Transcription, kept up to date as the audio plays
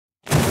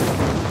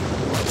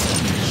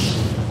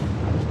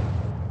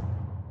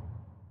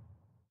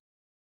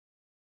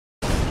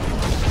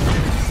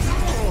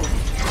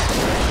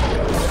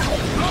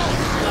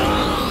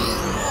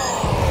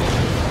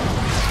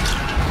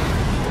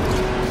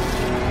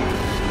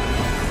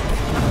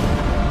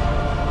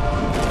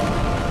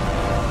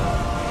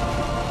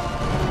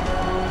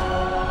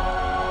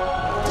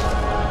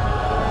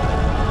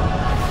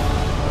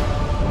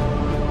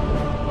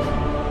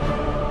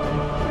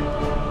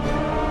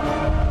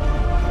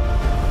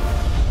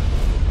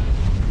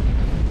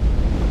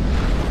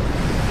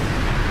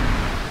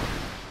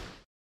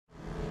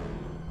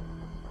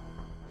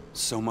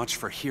So much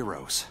for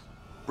heroes.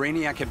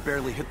 Brainiac had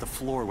barely hit the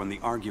floor when the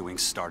arguing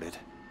started.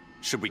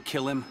 Should we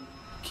kill him?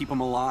 Keep him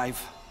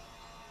alive?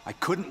 I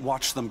couldn't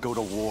watch them go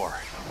to war.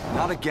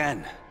 Not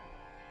again.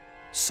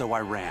 So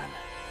I ran.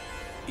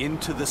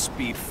 Into the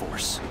Speed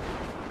Force.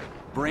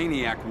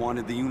 Brainiac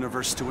wanted the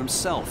universe to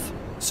himself,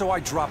 so I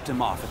dropped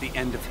him off at the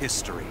end of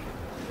history.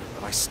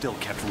 But I still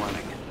kept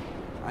running.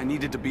 I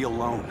needed to be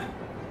alone.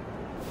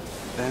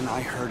 Then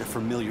I heard a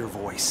familiar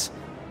voice.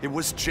 It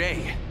was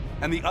Jay,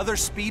 and the other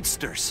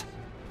speedsters.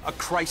 A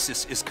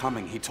crisis is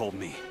coming, he told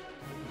me.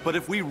 But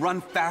if we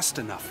run fast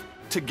enough,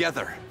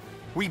 together,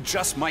 we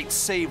just might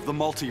save the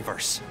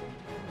multiverse.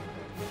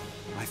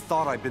 I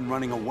thought I'd been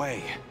running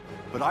away,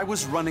 but I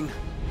was running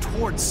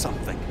towards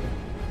something.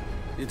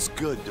 It's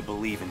good to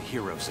believe in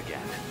heroes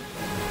again.